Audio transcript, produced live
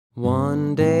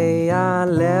One day I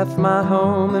left my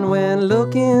home and went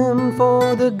looking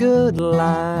for the good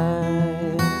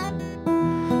life.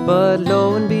 But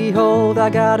lo and behold, I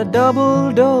got a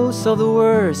double dose of the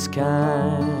worst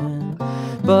kind.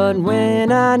 But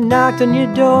when I knocked on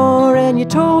your door and you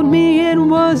told me it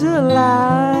was a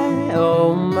lie,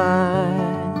 oh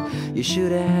my, you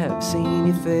should have seen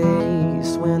your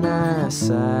face when I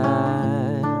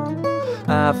sighed.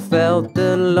 I felt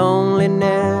the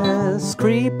loneliness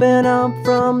creeping up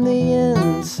from the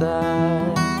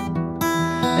inside,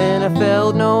 and I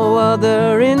felt no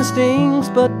other instincts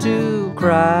but to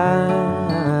cry.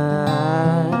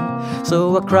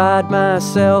 So I cried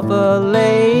myself a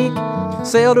lake,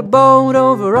 sailed a boat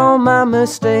over all my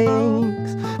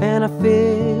mistakes, and I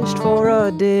fished for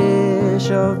a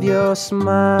dish of your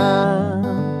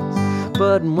smiles.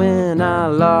 But when I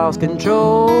lost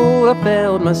control, I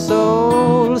felt my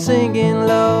soul sinking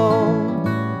low.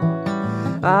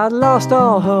 I'd lost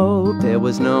all hope, there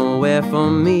was nowhere for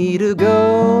me to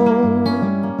go.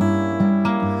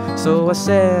 So I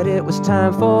said it was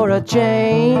time for a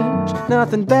change,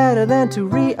 nothing better than to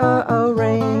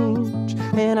rearrange.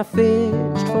 And I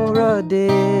fished for a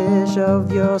dish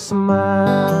of your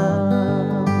smiles.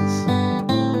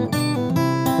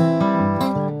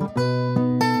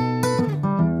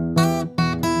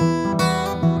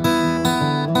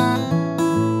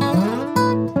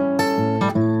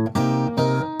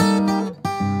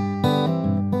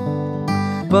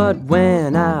 But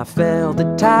when I felt the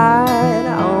tide,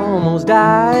 I almost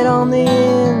died on the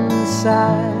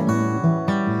inside.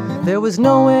 There was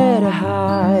nowhere to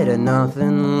hide and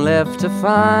nothing left to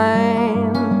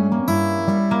find.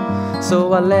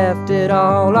 So I left it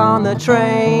all on the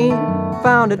train,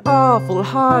 found it awful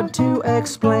hard to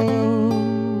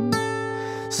explain.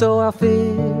 So I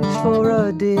fished for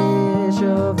a dish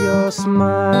of your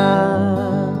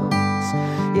smiles.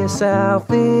 Yes, I'll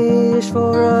fish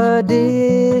for a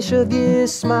dish of your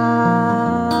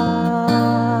smile.